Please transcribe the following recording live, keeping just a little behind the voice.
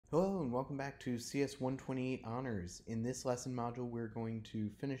Hello and welcome back to CS128 Honors. In this lesson module, we're going to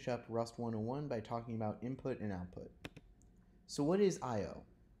finish up Rust 101 by talking about input and output. So what is I/O?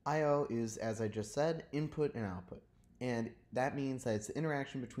 I/O is, as I just said, input and output. And that means that it's the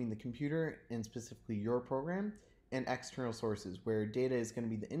interaction between the computer, and specifically your program, and external sources, where data is going to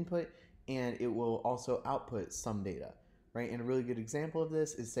be the input and it will also output some data. Right? And a really good example of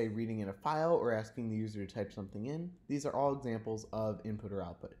this is, say, reading in a file or asking the user to type something in. These are all examples of input or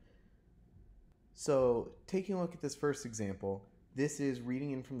output. So taking a look at this first example, this is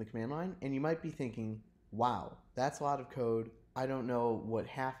reading in from the command line, and you might be thinking, wow, that's a lot of code. I don't know what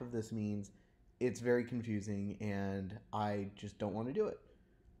half of this means. It's very confusing, and I just don't want to do it.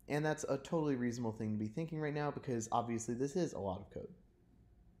 And that's a totally reasonable thing to be thinking right now, because obviously this is a lot of code.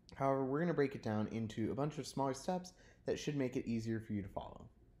 However, we're going to break it down into a bunch of smaller steps that should make it easier for you to follow.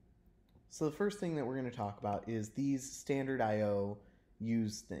 So the first thing that we're going to talk about is these standard I/O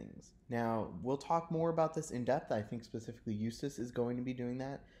use things. Now, we'll talk more about this in depth. I think specifically Eustace is going to be doing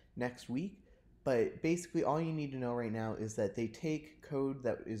that next week. But basically all you need to know right now is that they take code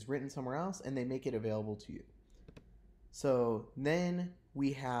that is written somewhere else and they make it available to you. So then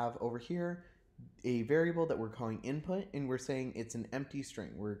we have over here a variable that we're calling input, and we're saying it's an empty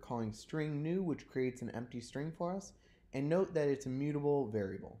string. We're calling string new, which creates an empty string for us. And note that it's a mutable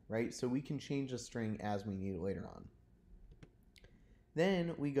variable, right? So we can change the string as we need it later on.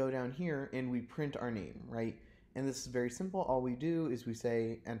 Then we go down here and we print our name, right? And this is very simple. All we do is we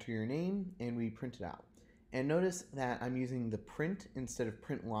say enter your name and we print it out. And notice that I'm using the print instead of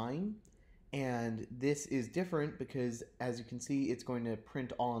print line. And this is different because, as you can see, it's going to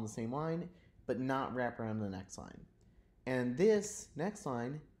print all on the same line, but not wrap around the next line. And this next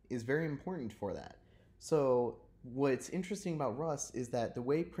line is very important for that. So what's interesting about Rust is that the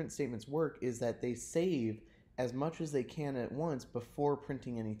way print statements work is that they save as much as they can at once before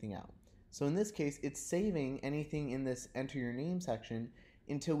printing anything out. So in this case, it's saving anything in this enter your name section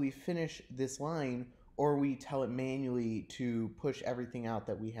until we finish this line, or we tell it manually to push everything out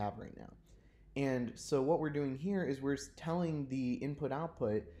that we have right now. And so what we're doing here is we're telling the input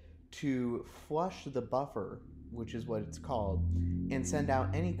output to flush the buffer, which is what it's called, and send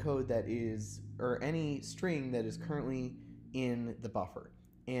out any code that is, or any string that is currently in the buffer.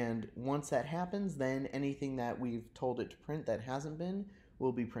 And once that happens, then anything that we've told it to print that hasn't been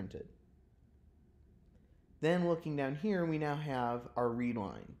will be printed. Then looking down here, we now have our read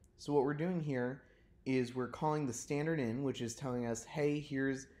line. So what we're doing here is we're calling the standard in, which is telling us, hey,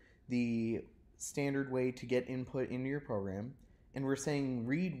 here's the standard way to get input into your program. And we're saying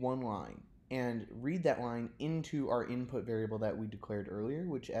read one line, and read that line into our input variable that we declared earlier,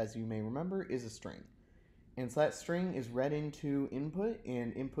 which, as you may remember, is a string. And so that string is read into input,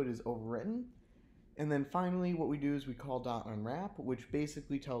 and input is overwritten. And then finally, what we do is we call .unwrap, which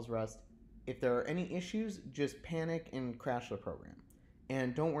basically tells Rust, if there are any issues, just panic and crash the program.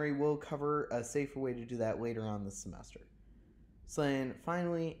 And don't worry, we'll cover a safer way to do that later on this semester. So then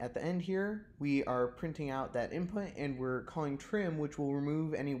finally, at the end here, we are printing out that input, and we're calling trim, which will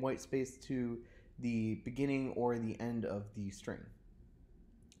remove any white space to the beginning or the end of the string.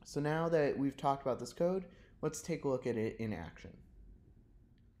 So now that we've talked about this code, let's take a look at it in action.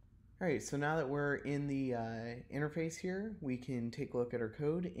 All right, so now that we're in the interface here, we can take a look at our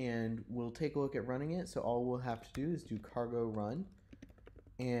code, and we'll take a look at running it. So all we'll have to do is do cargo run.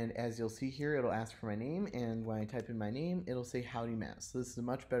 And as you'll see here, it'll ask for my name, and when I type in my name, it'll say Howdy Mass. So this is a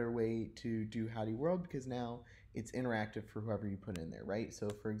much better way to do Howdy World, because now it's interactive for whoever you put in there, right? So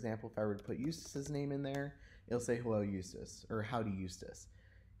for example, if I were to put Eustace's name in there, it'll say Hello Eustace, or Howdy Eustace.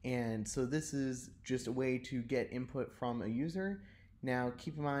 And so this is just a way to get input from a user. Now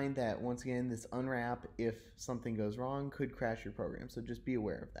keep in mind that, once again, this unwrap, if something goes wrong, could crash your program, so just be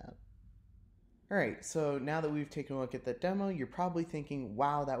aware of that. Alright, so now that we've taken a look at that demo, you're probably thinking,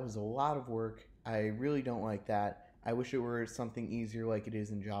 wow, that was a lot of work. I really don't like that. I wish it were something easier like it is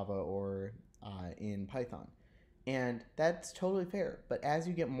in Java or in Python. And that's totally fair, but as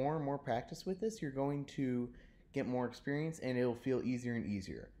you get more and more practice with this, you're going to get more experience, and it'll feel easier and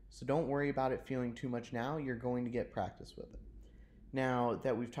easier. So don't worry about it feeling too much now. You're going to get practice with it. Now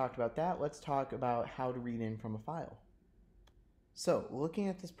that we've talked about that, let's talk about how to read in from a file. So looking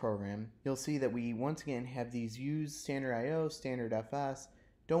at this program, you'll see that we once again have these use standard IO, standard FS.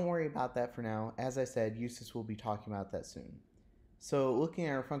 Don't worry about that for now. As I said, Eustace will be talking about that soon. So looking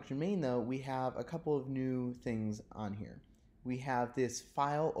at our function main though, we have a couple of new things on here. We have this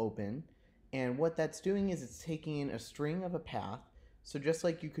file open, and what that's doing is it's taking in a string of a path. So just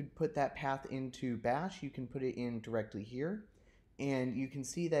like you could put that path into bash, you can put it in directly here. And you can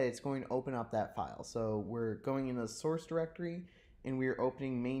see that it's going to open up that file. So we're going into the source directory, and we are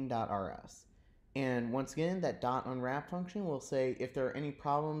opening main.rs. And once again, that .unwrap function will say if there are any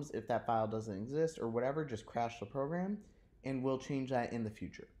problems, if that file doesn't exist or whatever, just crash the program, and we'll change that in the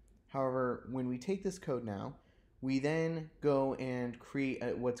future. However, when we take this code now, we then go and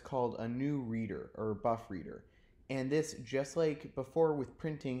create what's called a new reader or buff reader. And this, just like before with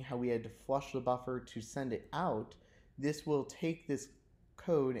printing, how we had to flush the buffer to send it out, this will take this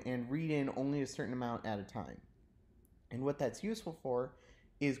code and read in only a certain amount at a time. And what that's useful for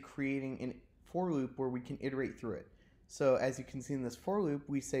is creating an for loop where we can iterate through it. So as you can see in this for loop,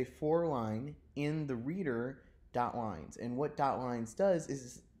 we say for line in the reader dot lines. And what dot lines does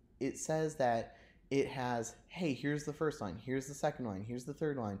is it says that it has, hey, here's the first line, here's the second line, here's the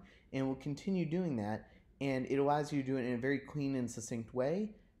third line, and we'll continue doing that. And it allows you to do it in a very clean and succinct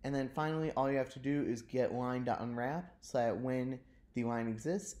way. And then finally, all you have to do is get line.unwrap so that when the line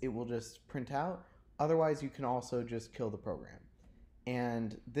exists, it will just print out. Otherwise, you can also just kill the program.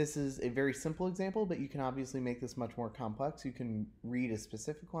 And this is a very simple example, but you can obviously make this much more complex. You can read a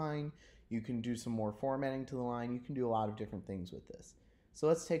specific line. You can do some more formatting to the line. You can do a lot of different things with this. So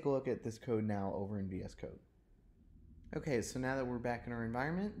let's take a look at this code now over in VS Code. Okay, so now that we're back in our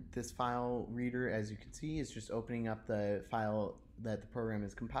environment, this file reader, as you can see, is just opening up the file that the program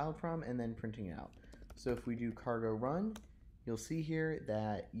is compiled from and then printing it out. So if we do cargo run, you'll see here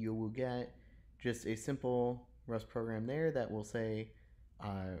that you will get just a simple Rust program there that will say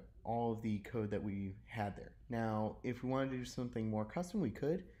all of the code that we had there. Now, if we wanted to do something more custom, we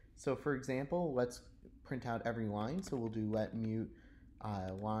could. So for example, let's print out every line. So we'll do let mute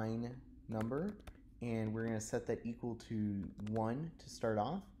line number, and we're going to set that equal to 1 to start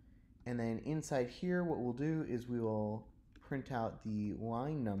off. And then inside here, what we'll do is we will print out the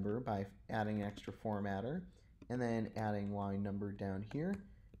line number by adding an extra formatter, and then adding line number down here,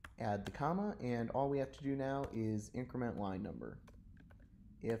 add the comma, and all we have to do now is increment line number,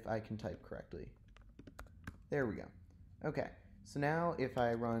 if I can type correctly. There we go. Okay, so now if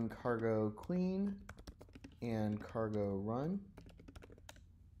I run cargo clean and cargo run,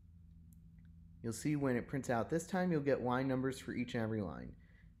 you'll see when it prints out this time, you'll get line numbers for each and every line.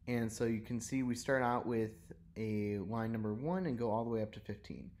 And so you can see we start out with a line number 1 and go all the way up to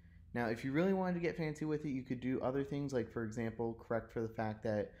 15. Now, if you really wanted to get fancy with it, you could do other things, like, for example, correct for the fact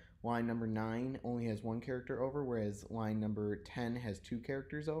that line number 9 only has 1 character over, whereas line number 10 has 2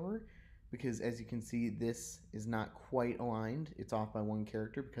 characters over, because as you can see, this is not quite aligned. It's off by 1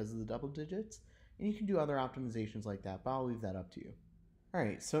 character because of the double digits. And you can do other optimizations like that, but I'll leave that up to you.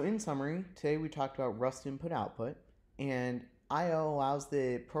 Alright, so in summary, today we talked about Rust input-output, and I/O allows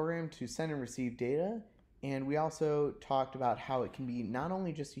the program to send and receive data, and we also talked about how it can be not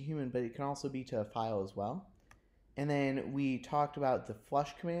only just a human, but it can also be to a file as well. And then we talked about the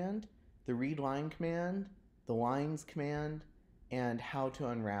flush command, the read line command, the lines command, and how to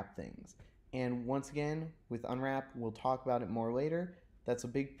unwrap things. And once again, with unwrap, we'll talk about it more later. That's a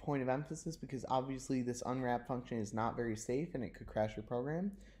big point of emphasis because obviously this unwrap function is not very safe and it could crash your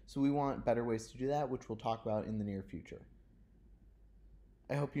program. So we want better ways to do that, which we'll talk about in the near future.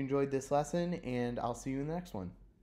 I hope you enjoyed this lesson, and I'll see you in the next one.